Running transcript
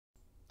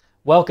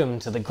Welcome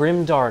to the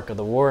grim dark of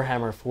the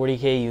Warhammer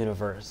 40k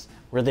universe,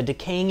 where the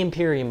decaying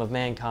imperium of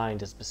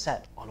mankind is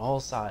beset on all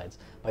sides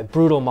by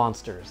brutal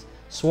monsters,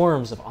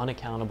 swarms of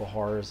unaccountable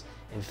horrors,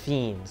 and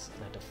fiends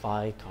that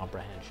defy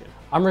comprehension.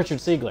 I'm Richard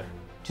Siegler,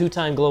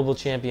 two-time global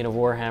champion of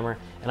Warhammer,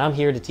 and I'm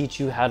here to teach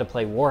you how to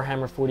play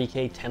Warhammer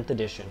 40k 10th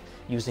edition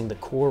using the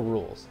core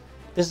rules.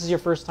 If this is your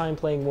first time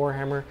playing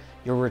Warhammer,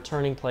 you're a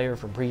returning player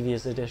from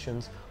previous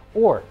editions,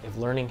 or if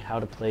learning how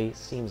to play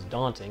seems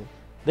daunting,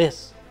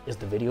 this is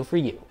the video for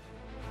you.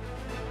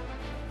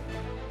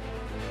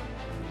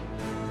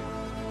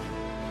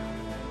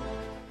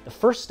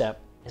 The first step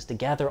is to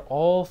gather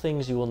all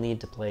things you will need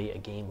to play a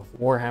game of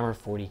Warhammer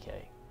 40k.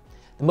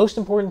 The most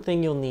important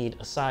thing you'll need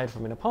aside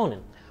from an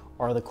opponent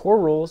are the core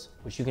rules,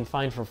 which you can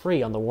find for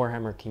free on the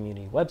Warhammer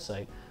community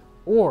website,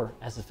 or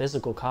as a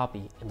physical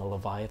copy in the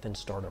Leviathan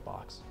starter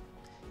box.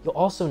 You'll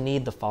also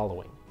need the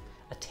following: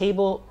 a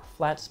table or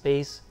flat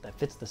space that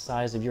fits the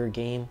size of your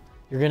game.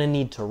 You're going to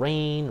need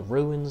terrain,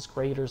 ruins,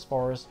 craters,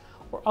 forests,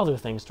 or other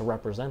things to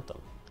represent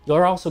them.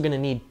 You're also going to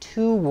need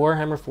 2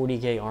 Warhammer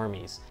 40k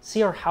armies.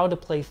 See our How to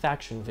Play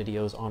faction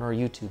videos on our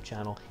YouTube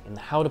channel in the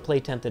How to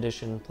Play 10th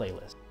edition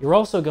playlist. You're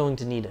also going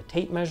to need a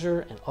tape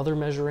measure and other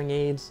measuring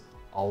aids,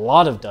 a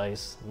lot of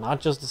dice,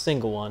 not just a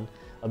single one,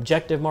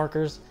 objective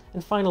markers,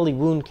 and finally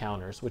wound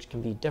counters, which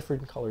can be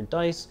different colored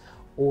dice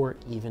or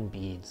even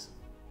beads.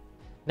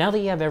 Now that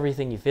you have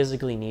everything you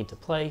physically need to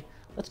play,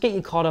 let's get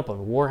you caught up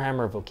on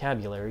Warhammer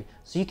vocabulary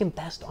so you can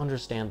best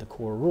understand the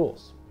core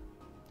rules.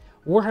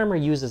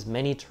 Warhammer uses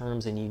many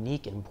terms in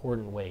unique and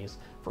important ways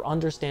for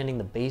understanding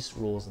the base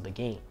rules of the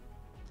game.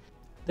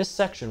 This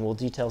section will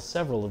detail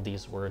several of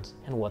these words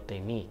and what they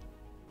mean.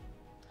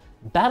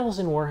 Battles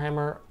in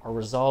Warhammer are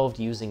resolved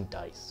using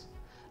dice.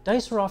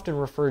 Dice are often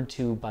referred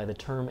to by the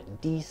term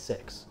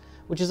D6,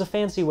 which is a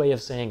fancy way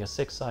of saying a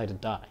 6-sided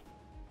die.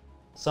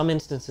 Some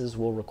instances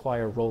will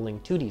require rolling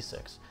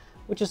 2d6,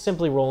 which is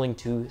simply rolling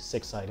 2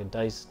 6-sided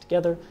dice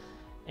together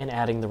and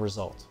adding the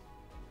result.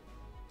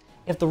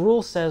 If the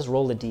rule says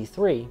roll a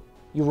d3,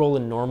 you roll a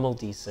normal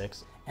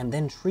d6 and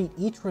then treat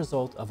each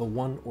result of a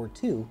 1 or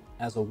 2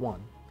 as a 1,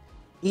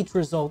 each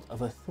result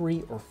of a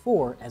 3 or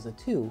 4 as a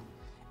 2,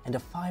 and a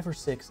 5 or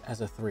 6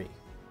 as a 3.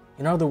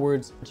 In other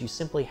words, you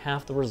simply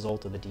half the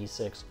result of the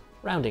d6,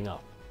 rounding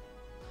up.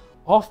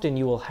 Often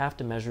you will have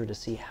to measure to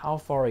see how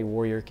far a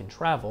warrior can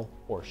travel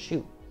or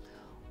shoot.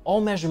 All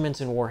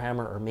measurements in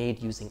Warhammer are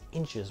made using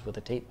inches with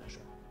a tape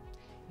measure.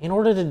 In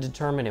order to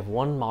determine if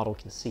one model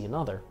can see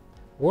another,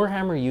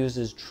 Warhammer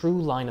uses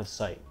true line of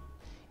sight,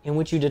 in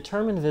which you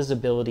determine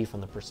visibility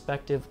from the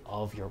perspective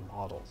of your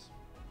models.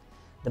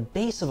 The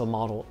base of a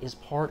model is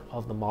part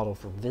of the model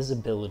for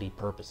visibility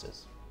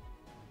purposes.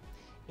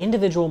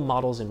 Individual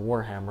models in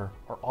Warhammer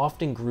are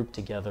often grouped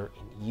together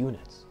in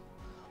units,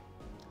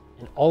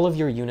 and all of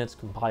your units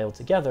compiled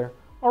together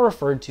are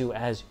referred to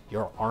as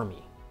your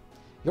army.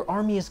 Your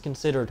army is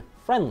considered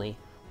friendly,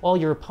 while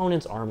your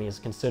opponent's army is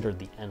considered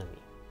the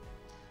enemy.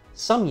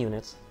 Some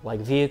units,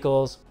 like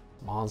vehicles,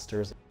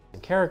 monsters,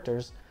 and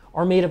characters,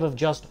 are made up of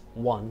just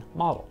one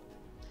model.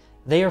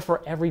 They are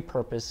for every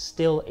purpose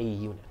still a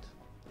unit.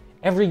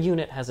 Every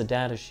unit has a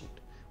data sheet,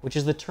 which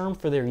is the term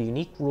for their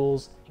unique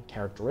rules and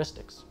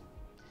characteristics.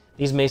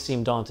 These may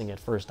seem daunting at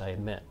first, I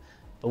admit,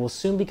 but will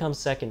soon become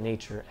second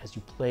nature as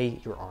you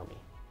play your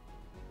army.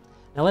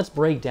 Now let's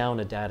break down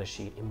a data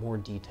sheet in more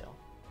detail.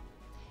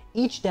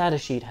 Each data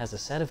sheet has a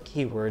set of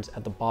keywords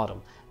at the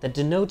bottom that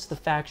denotes the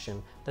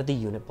faction that the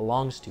unit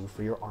belongs to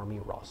for your army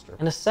roster,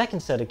 and a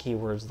second set of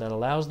keywords that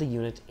allows the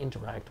unit to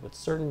interact with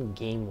certain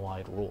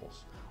game-wide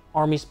rules,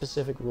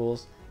 army-specific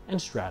rules,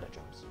 and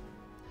stratagems.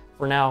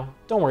 For now,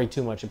 don't worry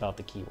too much about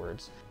the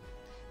keywords.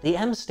 The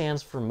M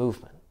stands for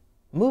movement.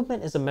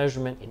 Movement is a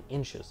measurement in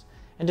inches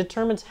and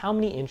determines how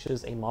many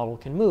inches a model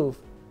can move.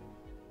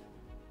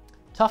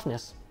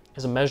 Toughness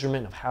is a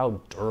measurement of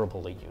how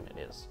durable a unit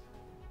is.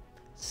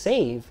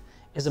 Save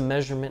is a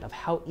measurement of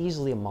how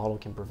easily a model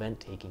can prevent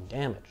taking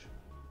damage.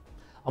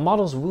 A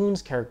model's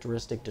wounds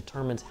characteristic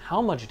determines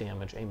how much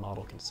damage a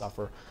model can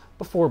suffer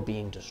before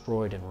being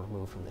destroyed and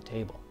removed from the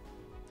table.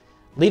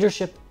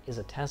 Leadership is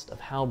a test of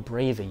how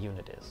brave a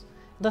unit is,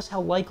 and thus how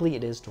likely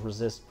it is to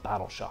resist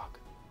battle shock.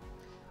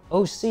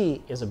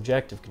 OC is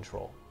objective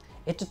control.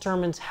 It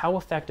determines how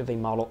effective a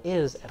model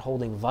is at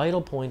holding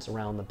vital points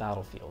around the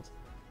battlefield.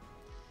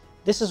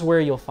 This is where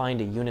you'll find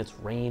a unit's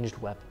ranged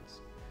weapons.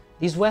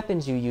 These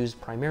weapons you use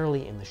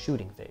primarily in the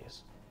shooting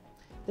phase.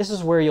 This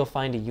is where you'll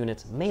find a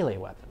unit's melee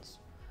weapons,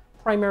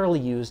 primarily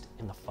used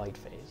in the fight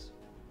phase.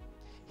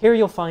 Here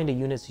you'll find a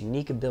unit's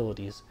unique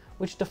abilities,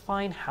 which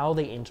define how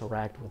they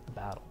interact with the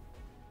battle.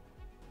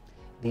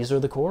 These are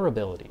the core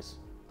abilities,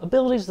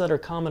 abilities that are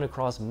common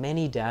across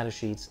many data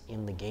sheets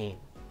in the game.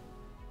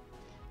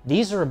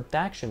 These are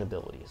faction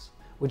abilities,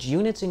 which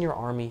units in your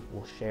army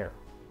will share.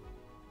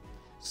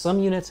 Some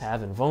units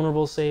have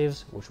invulnerable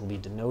saves, which will be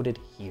denoted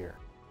here.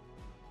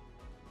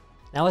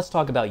 Now let's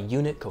talk about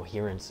unit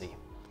coherency.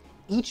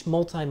 Each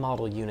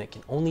multi-model unit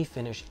can only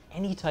finish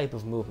any type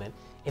of movement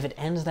if it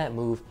ends that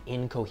move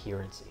in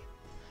coherency.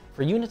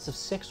 For units of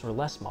 6 or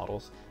less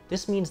models,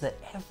 this means that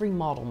every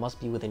model must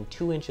be within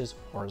 2 inches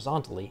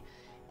horizontally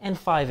and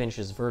 5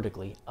 inches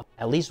vertically of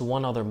at least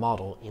one other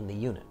model in the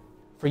unit.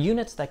 For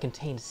units that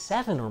contain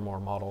 7 or more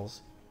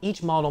models,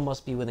 each model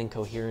must be within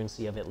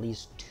coherency of at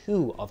least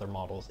 2 other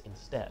models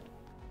instead.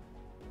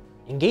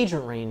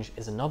 Engagement range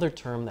is another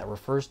term that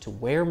refers to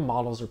where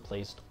models are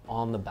placed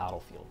on the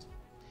battlefield.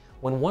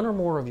 When one or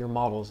more of your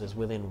models is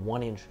within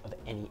 1 inch of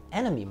any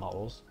enemy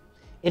models,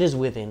 it is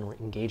within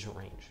engagement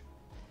range.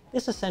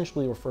 This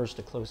essentially refers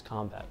to close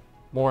combat.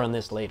 More on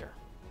this later.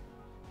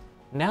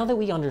 Now that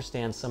we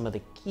understand some of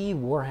the key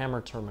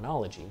Warhammer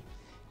terminology,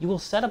 you will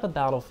set up a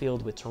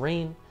battlefield with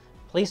terrain,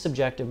 place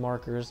objective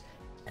markers,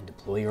 and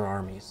deploy your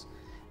armies.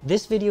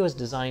 This video is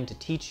designed to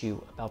teach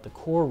you about the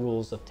core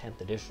rules of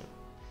 10th edition.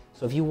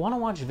 So if you want to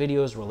watch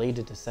videos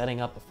related to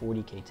setting up a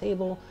 40k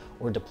table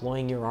or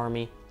deploying your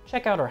army,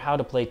 check out our How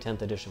to Play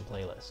 10th edition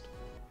playlist.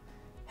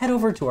 Head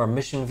over to our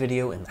mission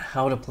video in the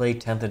How to Play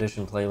 10th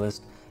edition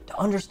playlist to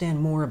understand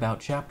more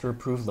about chapter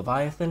approved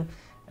Leviathan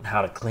and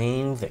how to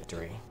claim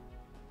victory.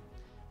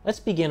 Let's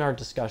begin our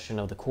discussion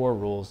of the core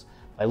rules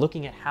by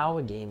looking at how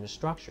a game is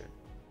structured.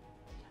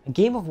 A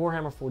game of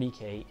Warhammer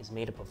 40k is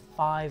made up of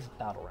 5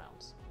 battle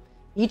rounds.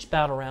 Each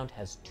battle round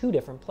has 2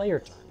 different player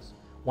turns,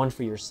 one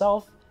for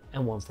yourself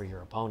and one for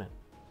your opponent.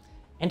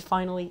 And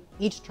finally,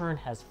 each turn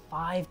has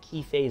 5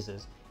 key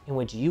phases in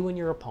which you and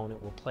your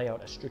opponent will play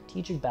out a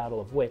strategic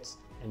battle of wits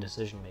and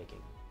decision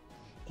making.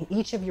 In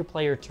each of your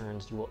player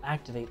turns, you will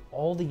activate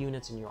all the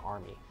units in your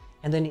army,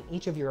 and then in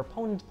each of your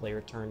opponent's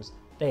player turns,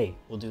 they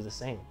will do the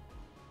same.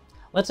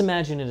 Let's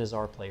imagine it is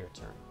our player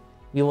turn.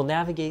 We will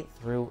navigate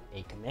through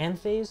a command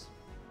phase,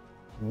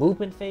 a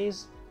movement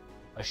phase,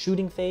 a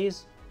shooting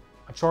phase,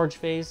 a charge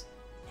phase,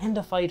 and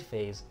a fight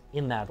phase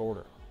in that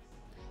order.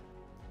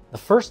 The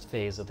first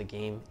phase of the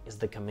game is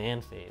the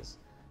command phase.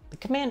 The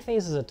command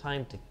phase is a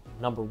time to,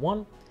 number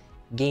 1,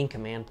 gain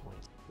command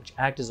points, which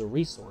act as a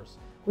resource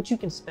which you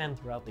can spend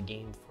throughout the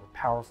game for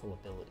powerful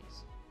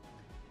abilities.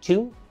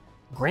 2,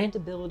 grant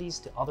abilities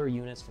to other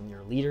units from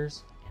your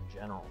leaders and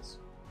generals.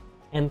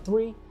 And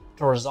 3,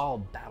 to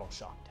resolve battle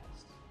shock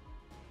tests.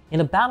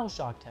 In a battle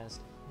shock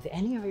test, if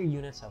any of your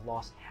units have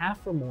lost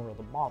half or more of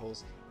the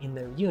models in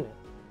their unit,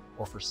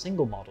 or for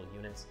single model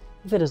units,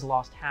 if it has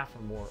lost half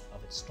or more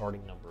of its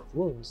starting number of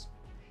wounds,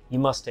 you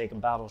must take a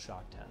battle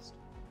shock test.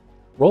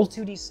 Roll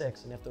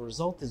 2d6, and if the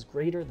result is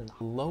greater than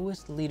the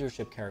lowest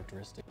leadership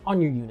characteristic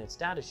on your unit's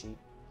data sheet,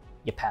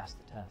 you pass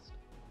the test.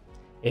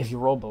 If you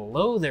roll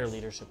below their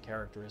leadership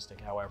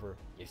characteristic, however,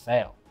 you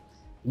fail.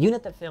 The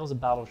unit that fails a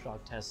battle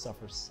shock test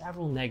suffers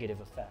several negative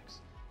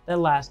effects that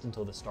last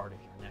until the start of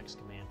your next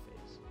command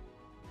phase.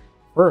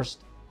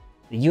 First,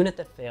 the unit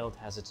that failed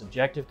has its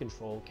objective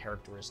control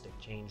characteristic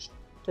changed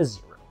to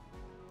 0.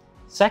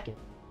 Second,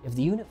 if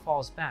the unit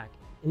falls back,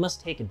 it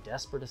must take a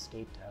desperate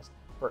escape test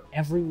for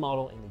every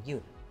model in the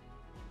unit.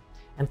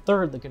 And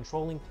third, the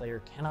controlling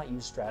player cannot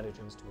use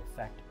stratagems to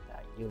affect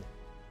that unit.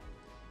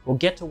 We'll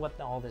get to what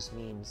all this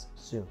means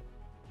soon.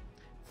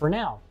 For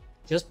now,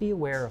 just be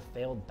aware of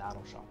failed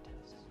battle shock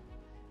tests.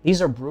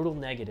 These are brutal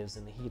negatives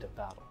in the heat of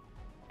battle.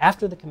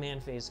 After the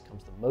command phase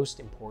comes the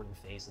most important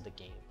phase of the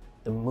game,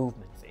 the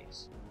movement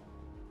phase.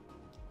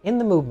 In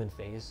the movement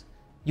phase,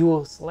 you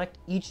will select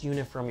each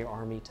unit from your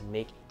army to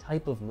make a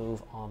type of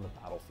move on the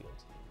battlefield.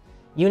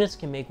 Units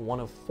can make one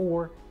of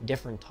 4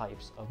 different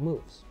types of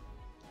moves.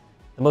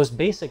 The most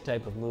basic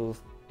type of move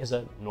is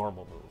a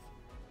normal move.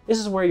 This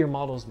is where your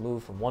models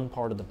move from one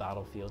part of the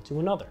battlefield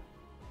to another.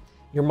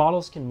 Your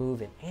models can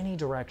move in any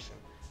direction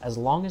as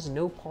long as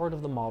no part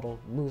of the model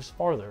moves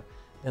farther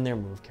than their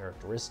move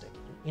characteristic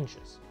in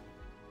inches.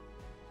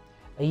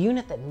 A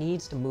unit that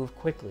needs to move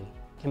quickly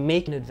can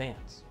make an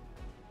advance.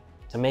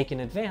 To make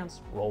an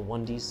advance, roll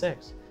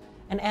 1d6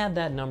 and add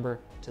that number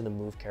to the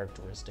move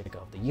characteristic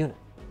of the unit.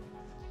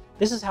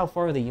 This is how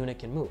far the unit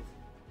can move.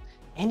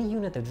 Any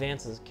unit that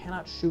advances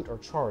cannot shoot or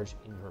charge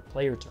in your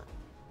player turn.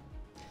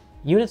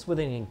 Units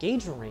within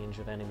engagement range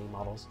of enemy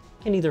models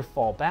can either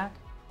fall back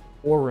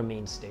or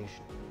remain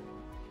stationary.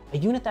 A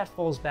unit that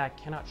falls back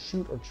cannot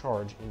shoot or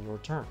charge in your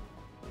turn.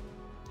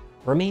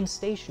 Remain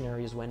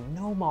stationary is when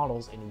no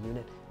models in a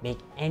unit make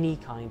any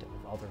kind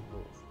of other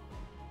move.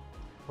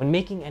 When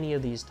making any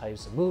of these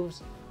types of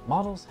moves,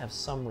 models have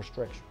some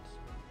restrictions.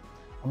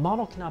 A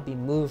model cannot be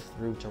moved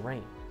through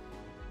terrain.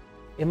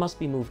 It must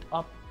be moved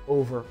up,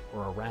 over,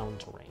 or around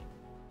terrain.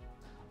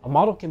 A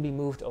model can be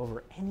moved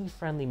over any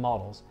friendly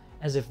models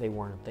as if they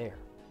weren't there.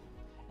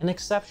 An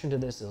exception to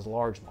this is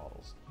large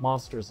models,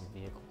 monsters, and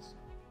vehicles.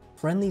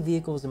 Friendly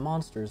vehicles and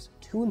monsters,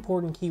 2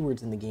 important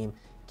keywords in the game,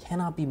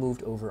 cannot be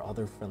moved over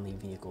other friendly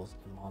vehicles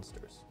and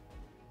monsters.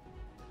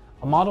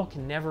 A model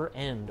can never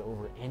end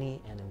over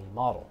any enemy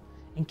model,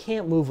 and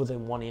can't move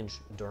within 1 inch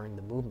during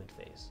the movement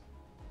phase.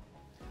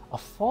 A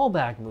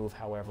fallback move,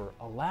 however,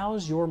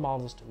 allows your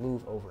models to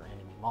move over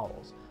enemy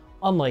models,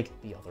 unlike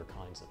the other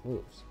kinds of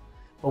moves.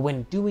 But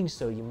when doing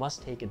so, you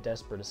must take a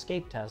desperate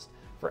escape test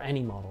for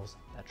any models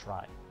that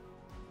try.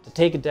 To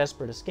take a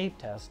desperate escape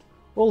test,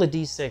 roll a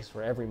d6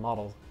 for every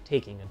model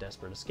taking a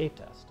desperate escape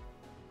test.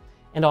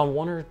 and on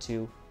 1 or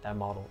 2, that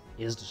model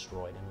is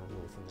destroyed and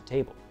removed from the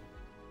table.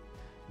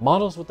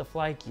 Models with the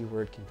fly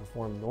keyword can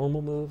perform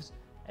normal moves,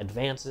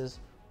 advances,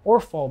 or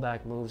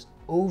fallback moves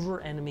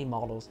over enemy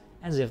models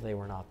as if they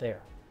were not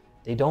there.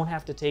 They don't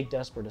have to take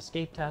desperate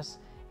escape tests,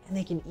 and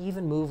they can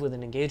even move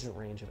within engagement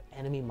range of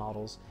enemy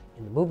models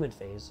in the movement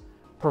phase,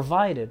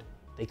 provided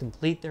they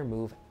complete their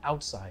move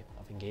outside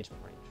of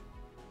engagement range.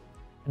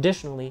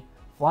 Additionally,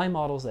 fly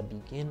models that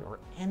begin or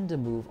end a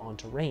move on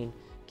terrain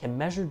can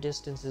measure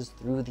distances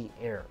through the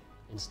air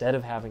instead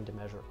of having to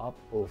measure up,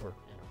 over,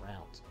 and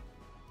around.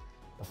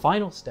 The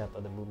final step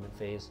of the movement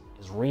phase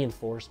is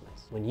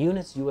reinforcements, when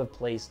units you have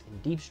placed in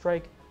deep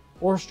strike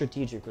or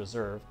strategic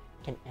reserve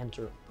can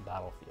enter the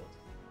battlefield.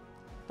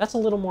 That's a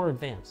little more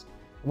advanced,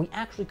 and we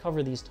actually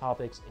cover these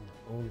topics in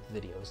their own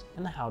videos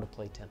in the How to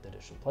Play 10th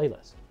Edition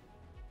playlist.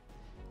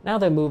 Now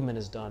that movement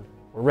is done,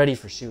 we're ready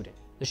for shooting.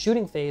 The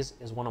shooting phase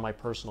is one of my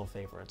personal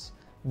favorites.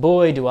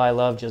 Boy, do I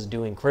love just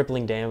doing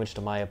crippling damage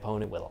to my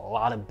opponent with a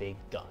lot of big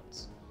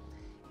guns.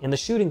 In the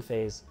shooting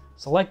phase,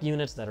 select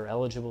units that are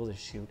eligible to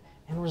shoot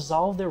and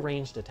resolve their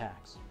ranged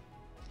attacks.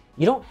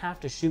 You don't have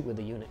to shoot with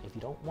a unit if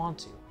you don't want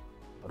to,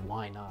 but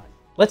why not?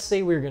 Let's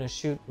say we're going to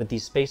shoot with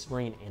these Space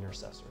Marine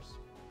intercessors.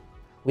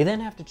 We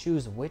then have to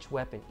choose which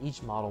weapon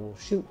each model will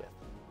shoot with.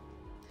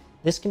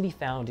 This can be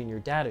found in your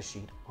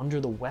datasheet under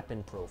the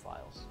weapon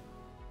profiles.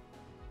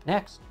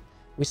 Next,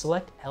 we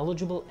select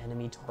eligible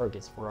enemy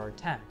targets for our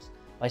attacks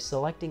by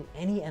selecting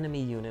any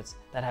enemy units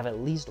that have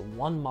at least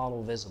one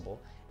model visible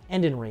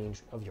and in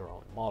range of your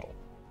own model.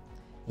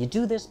 You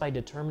do this by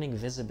determining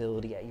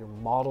visibility at your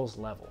model's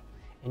level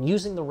and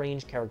using the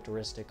range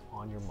characteristic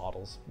on your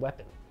model's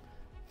weapon,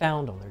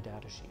 found on their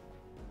datasheet.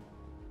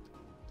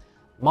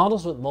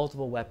 Models with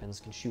multiple weapons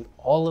can shoot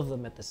all of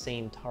them at the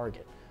same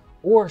target,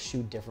 or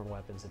shoot different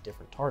weapons at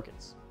different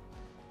targets.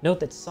 Note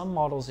that some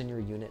models in your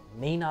unit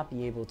may not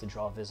be able to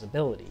draw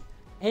visibility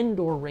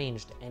and/or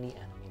range to any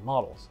enemy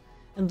models,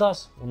 and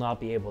thus will not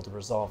be able to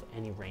resolve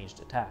any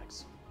ranged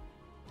attacks.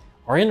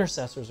 Our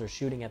intercessors are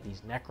shooting at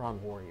these Necron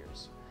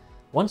warriors.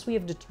 Once we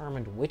have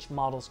determined which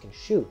models can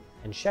shoot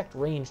and checked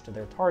range to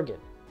their target,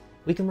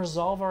 we can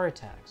resolve our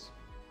attacks.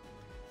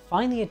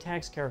 Find the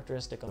attack's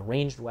characteristic on the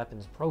ranged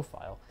weapons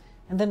profile,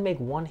 and then make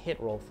one hit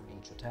roll for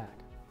each attack.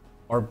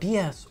 Our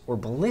BS or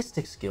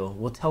ballistic skill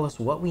will tell us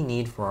what we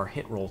need for our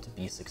hit roll to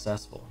be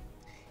successful.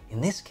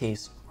 In this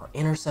case, our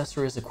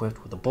intercessor is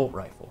equipped with a bolt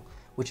rifle,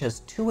 which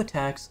has 2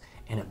 attacks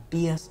and a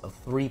BS of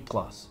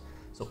 3+,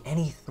 so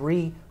any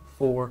 3,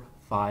 4,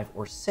 5,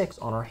 or 6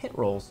 on our hit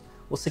rolls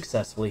will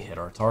successfully hit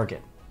our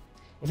target.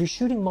 If you're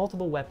shooting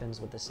multiple weapons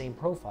with the same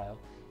profile,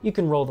 you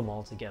can roll them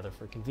all together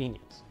for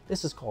convenience.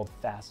 This is called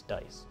fast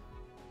dice.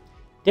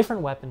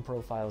 Different weapon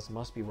profiles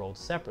must be rolled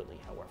separately,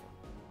 however.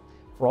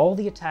 For all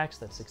the attacks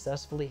that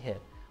successfully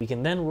hit, we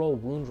can then roll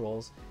wound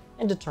rolls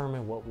and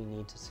determine what we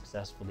need to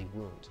successfully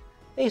wound,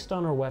 based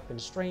on our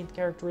weapon's strength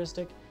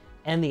characteristic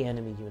and the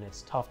enemy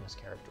unit's toughness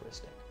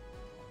characteristic.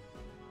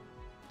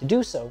 To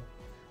do so,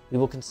 we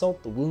will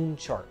consult the wound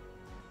chart,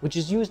 which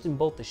is used in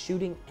both the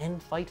shooting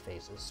and fight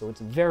phases, so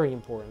it's very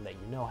important that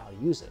you know how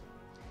to use it.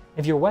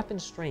 If your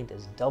weapon's strength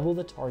is double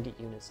the target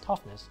unit's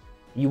toughness,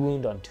 you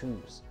wound on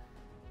 2s.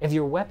 If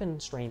your weapon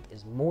strength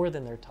is more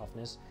than their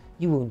toughness,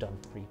 you wound on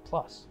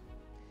 3+.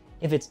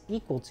 If it's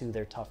equal to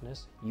their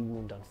toughness, you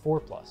wound on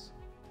 4+.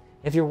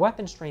 If your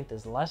weapon strength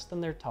is less than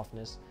their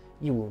toughness,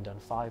 you wound on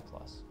 5+.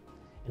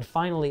 And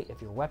finally,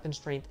 if your weapon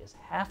strength is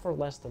half or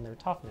less than their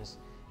toughness,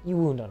 you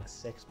wound on a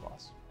 6+.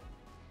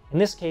 In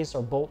this case,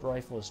 our bolt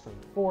rifle is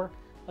strength 4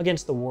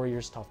 against the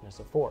warrior's toughness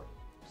of 4,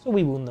 so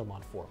we wound them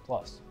on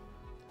 4+.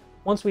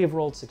 Once we have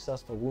rolled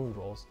successful wound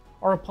rolls,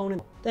 our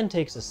opponent then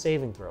takes a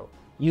saving throw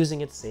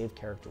using its save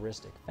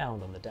characteristic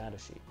found on the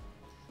datasheet.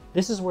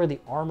 This is where the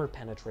armor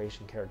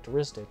penetration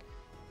characteristic,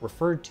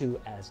 referred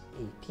to as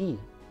AP,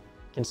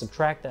 can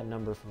subtract that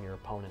number from your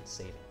opponent's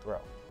saving throw.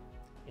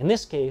 In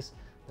this case,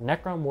 the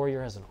Necron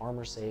warrior has an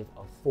armor save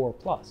of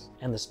 4+,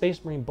 and the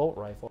Space Marine bolt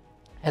rifle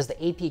has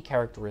the AP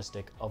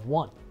characteristic of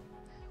 1.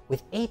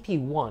 With AP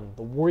 1,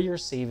 the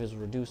warrior's save is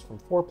reduced from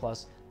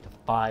 4+ to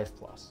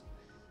 5+.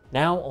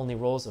 Now only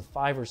rolls of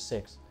 5 or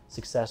 6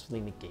 successfully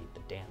negate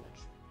the damage.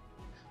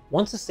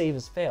 Once a save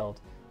has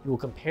failed, you will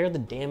compare the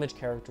damage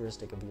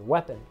characteristic of your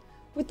weapon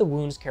with the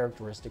wounds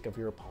characteristic of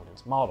your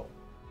opponent's model.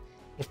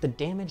 If the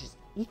damage is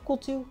equal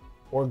to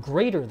or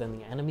greater than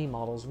the enemy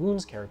model's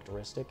wounds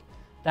characteristic,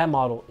 that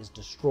model is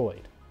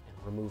destroyed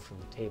and removed from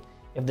the table.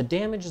 If the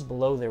damage is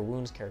below their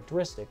wounds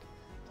characteristic,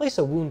 place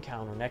a wound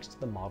counter next to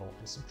the model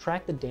and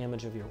subtract the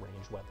damage of your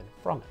ranged weapon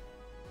from it.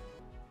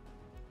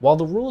 While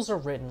the rules are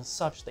written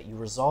such that you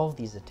resolve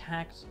these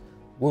attacks,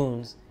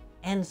 wounds,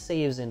 and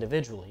saves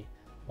individually,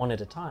 one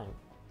at a time,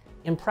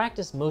 in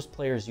practice most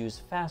players use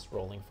fast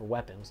rolling for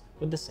weapons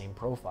with the same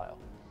profile.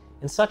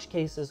 In such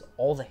cases,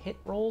 all the hit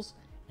rolls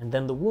and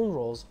then the wound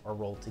rolls are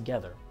rolled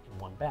together in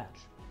one batch.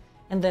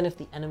 And then if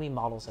the enemy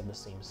models have the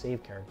same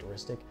save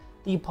characteristic,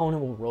 the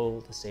opponent will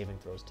roll the saving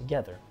throws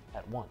together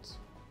at once.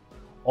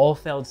 All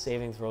failed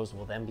saving throws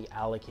will then be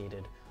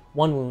allocated,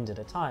 one wound at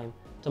a time,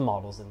 to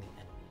models in the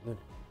enemy unit.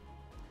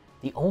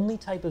 The only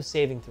type of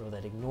saving throw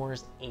that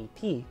ignores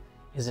AP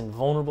is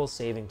invulnerable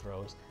saving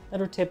throws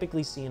that are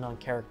typically seen on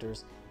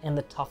characters and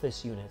the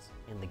toughest units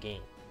in the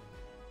game.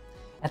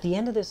 At the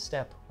end of this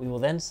step, we will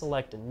then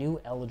select a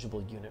new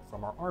eligible unit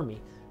from our army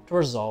to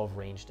resolve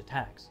ranged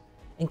attacks,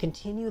 and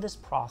continue this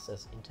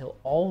process until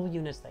all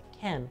units that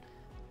can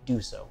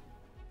do so.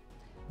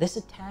 This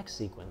attack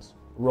sequence,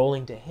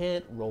 rolling to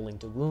hit, rolling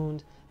to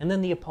wound, and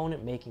then the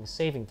opponent making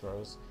saving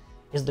throws,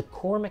 is the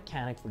core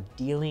mechanic for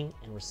dealing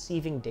and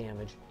receiving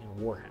damage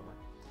in Warhammer,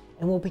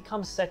 and will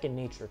become second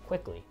nature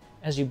quickly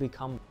as you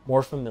become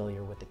more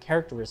familiar with the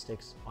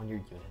characteristics on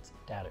your unit's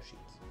data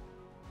sheets.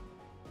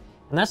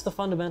 And that's the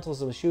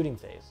fundamentals of the shooting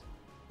phase.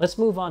 Let's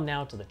move on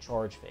now to the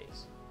charge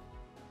phase.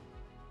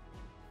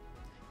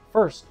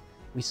 First,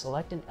 we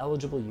select an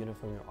eligible unit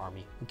from your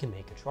army who can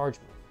make a charge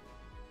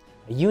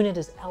move. A unit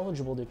is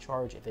eligible to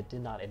charge if it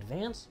did not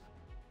advance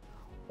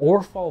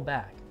or fall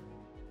back,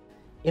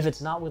 if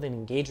it's not within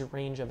engagement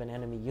range of an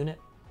enemy unit,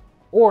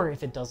 or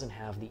if it doesn't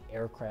have the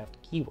aircraft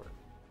keyword.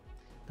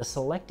 The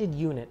selected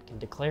unit can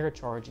declare a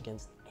charge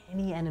against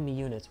any enemy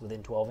units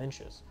within 12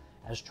 inches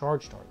as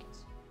charge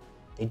targets.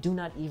 They do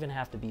not even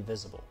have to be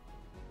visible.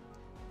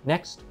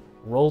 Next,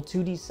 roll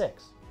 2d6.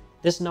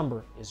 This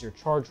number is your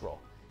charge roll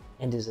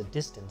and is a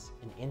distance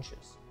in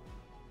inches.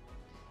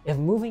 If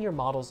moving your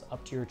models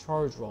up to your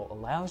charge roll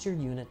allows your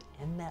unit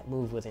to end that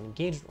move within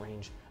engagement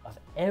range of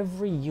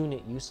every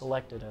unit you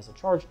selected as a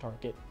charge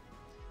target,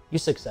 you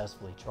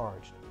successfully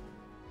charged.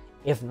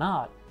 If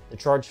not, the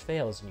charge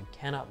fails and you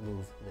cannot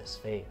move this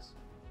phase.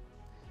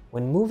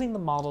 When moving the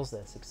models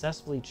that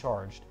successfully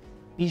charged,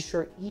 be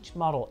sure each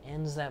model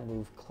ends that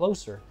move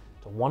closer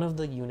to one of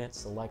the units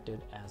selected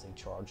as a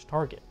charge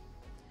target.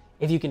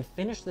 If you can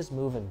finish this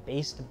move in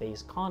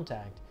base-to-base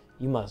contact,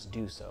 you must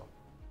do so.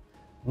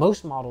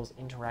 Most models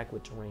interact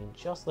with terrain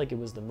just like it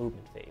was the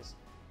movement phase.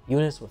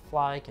 Units with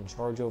fly can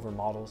charge over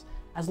models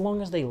as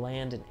long as they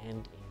land and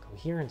end in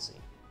coherency.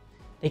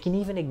 They can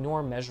even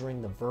ignore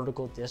measuring the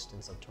vertical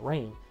distance of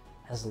terrain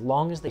as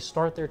long as they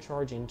start their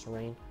charge in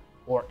terrain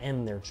or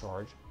end their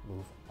charge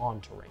move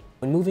on terrain.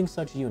 When moving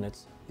such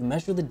units, you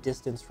measure the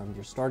distance from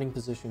your starting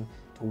position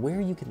to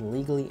where you can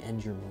legally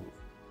end your move.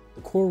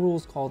 The core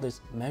rules call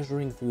this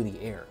measuring through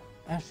the air,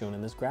 as shown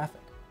in this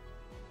graphic.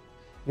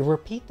 You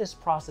repeat this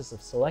process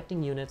of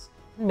selecting units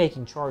and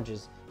making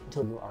charges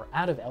until you are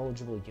out of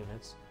eligible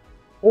units,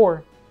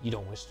 or you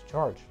don't wish to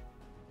charge.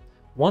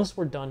 Once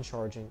we're done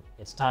charging,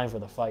 it's time for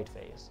the fight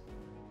phase.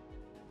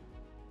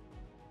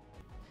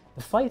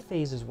 The fight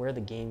phase is where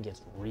the game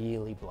gets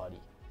really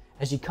bloody,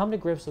 as you come to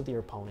grips with your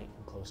opponent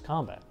in close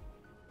combat.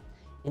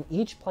 In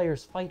each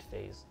player's fight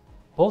phase,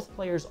 both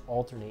players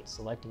alternate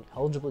selecting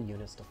eligible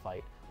units to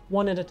fight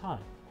one at a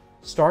time,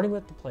 starting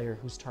with the player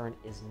whose turn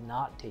is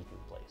not taking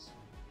place.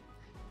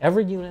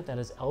 Every unit that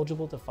is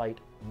eligible to fight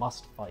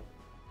must fight.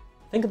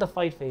 Think of the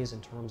fight phase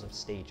in terms of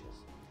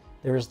stages.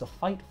 There is the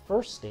fight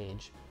first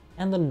stage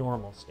and the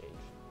normal stage.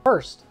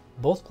 First,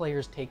 both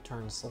players take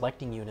turns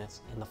selecting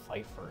units in the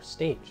fight first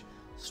stage,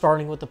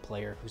 starting with the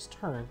player whose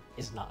turn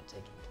is not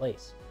taking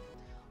place.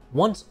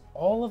 Once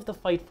all of the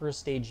fight first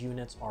stage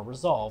units are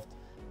resolved,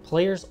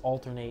 players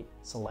alternate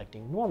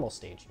selecting normal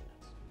stage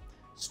units,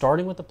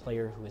 starting with the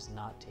player who is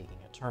not taking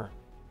a turn,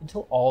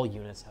 until all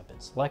units have been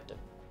selected.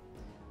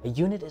 A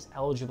unit is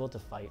eligible to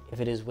fight if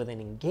it is within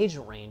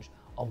engagement range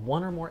of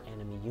one or more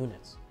enemy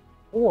units,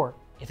 or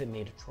if it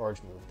made a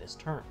charge move this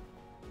turn.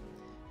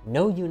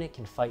 No unit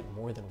can fight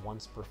more than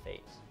once per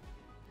phase.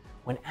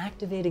 When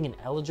activating an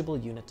eligible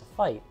unit to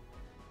fight,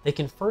 they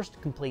can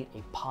first complete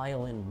a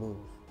pile-in move,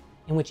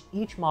 in which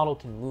each model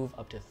can move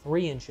up to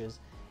 3 inches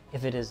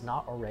if it is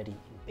not already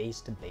in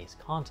base-to-base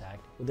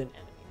contact with an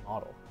enemy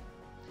model.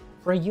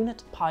 For a unit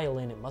to pile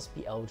in, it must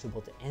be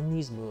eligible to end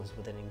these moves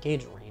within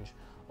engagement range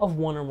of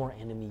one or more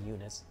enemy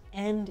units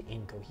and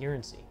in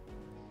coherency.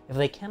 If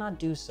they cannot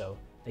do so,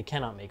 they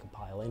cannot make a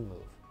pile-in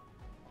move.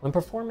 When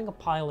performing a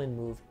pile-in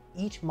move,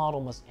 each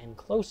model must end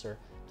closer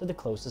to the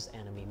closest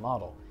enemy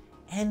model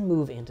and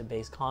move into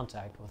base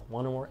contact with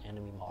one or more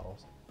enemy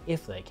models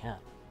if they can.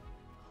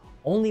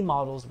 Only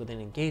models within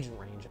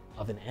engagement range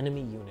of an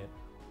enemy unit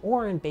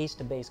or in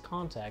base-to-base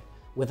contact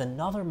with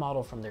another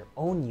model from their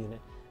own unit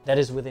that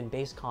is within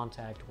base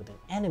contact with an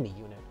enemy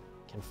unit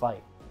can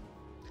fight.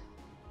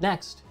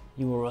 Next,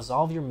 you will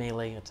resolve your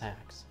melee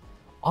attacks.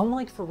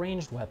 Unlike for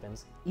ranged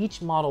weapons,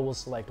 each model will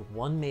select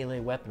one melee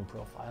weapon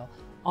profile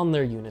on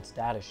their unit's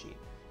datasheet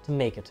to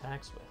make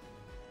attacks with.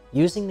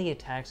 Using the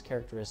attacks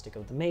characteristic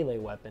of the melee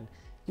weapon,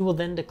 you will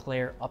then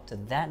declare up to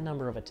that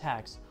number of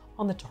attacks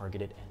on the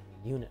targeted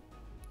enemy unit,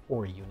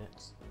 or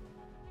units.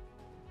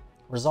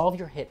 Resolve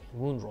your hit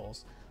and wound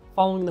rolls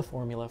following the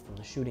formula from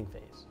the shooting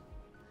phase.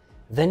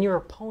 Then your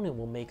opponent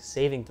will make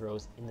saving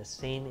throws in the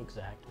same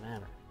exact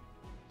manner.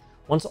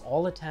 Once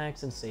all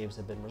attacks and saves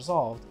have been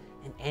resolved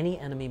and any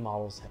enemy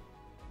models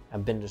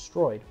have been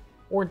destroyed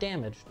or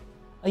damaged,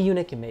 a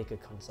unit can make a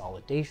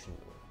consolidation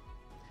move.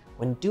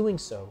 When doing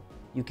so,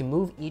 you can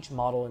move each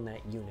model in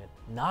that unit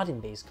not in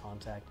base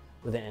contact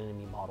with an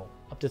enemy model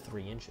up to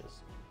 3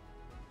 inches.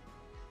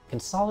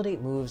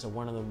 Consolidate moves are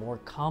one of the more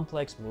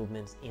complex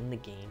movements in the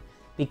game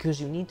because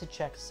you need to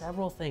check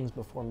several things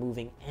before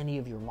moving any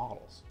of your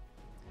models.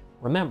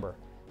 Remember,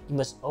 you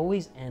must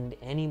always end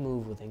any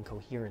move within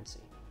coherency.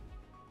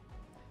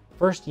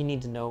 First, you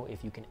need to know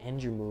if you can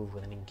end your move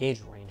with an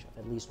engaged range of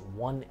at least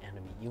one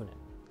enemy unit.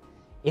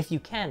 If you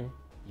can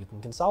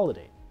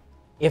consolidate.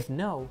 If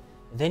no,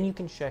 then you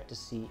can check to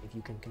see if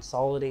you can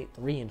consolidate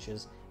 3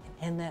 inches and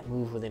end that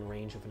move within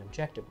range of an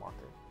objective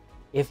marker.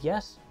 If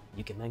yes,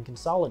 you can then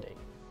consolidate.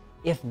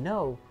 If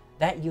no,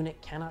 that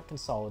unit cannot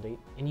consolidate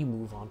and you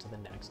move on to the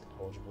next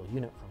eligible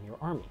unit from your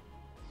army.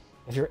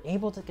 If you're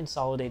able to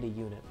consolidate a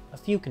unit, a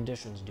few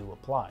conditions do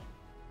apply.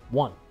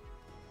 1.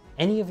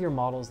 Any of your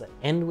models that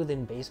end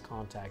within base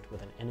contact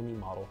with an enemy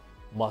model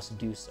must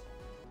do so.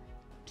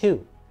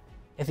 2.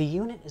 If a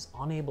unit is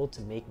unable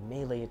to make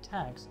melee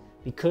attacks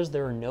because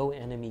there are no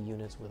enemy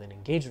units within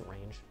engagement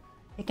range,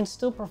 it can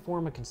still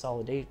perform a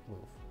consolidate move.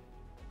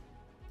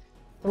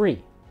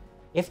 3.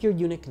 If your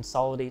unit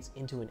consolidates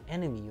into an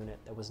enemy unit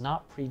that was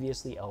not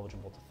previously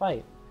eligible to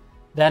fight,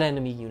 that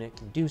enemy unit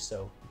can do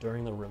so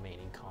during the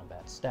remaining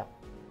combat step.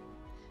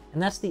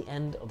 And that's the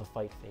end of the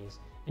fight phase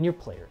and your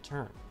player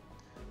turn.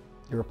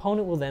 Your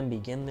opponent will then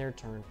begin their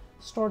turn,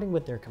 starting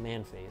with their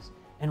command phase,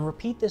 and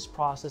repeat this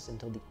process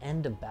until the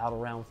end of battle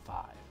round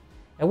 5,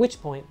 at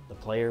which point the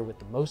player with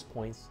the most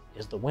points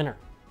is the winner.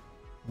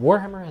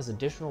 Warhammer has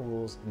additional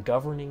rules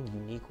governing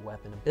unique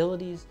weapon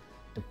abilities,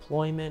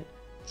 deployment,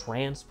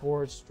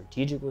 transport,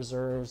 strategic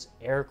reserves,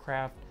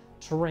 aircraft,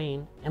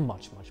 terrain, and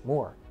much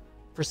more.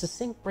 For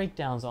succinct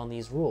breakdowns on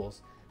these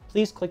rules,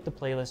 please click the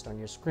playlist on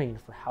your screen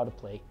for how to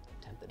play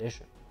 10th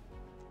edition.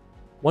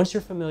 Once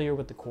you're familiar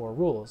with the core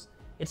rules,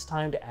 it's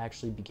time to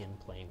actually begin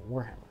playing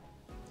Warhammer.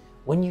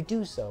 When you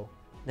do so,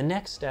 the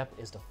next step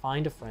is to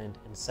find a friend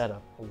and set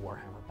up a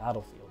Warhammer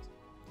battlefield.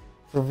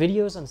 For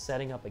videos on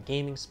setting up a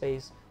gaming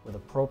space with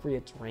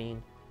appropriate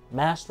terrain,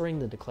 mastering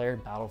the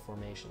declared battle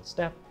formation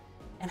step,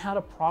 and how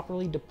to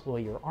properly deploy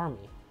your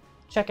army,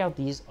 check out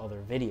these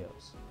other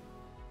videos.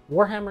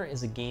 Warhammer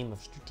is a game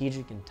of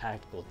strategic and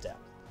tactical depth,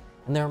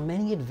 and there are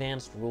many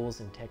advanced rules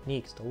and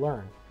techniques to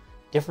learn,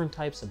 different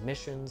types of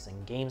missions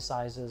and game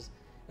sizes,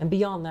 and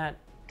beyond that,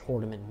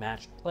 tournament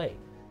matched play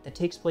that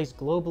takes place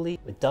globally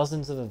with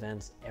dozens of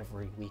events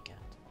every weekend.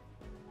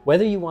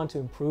 Whether you want to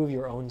improve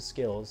your own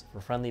skills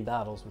for friendly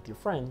battles with your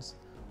friends,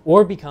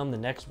 or become the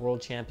next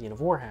world champion of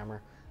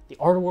Warhammer, the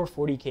Art of War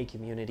 40k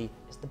community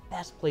is the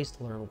best place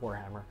to learn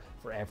Warhammer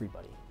for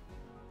everybody.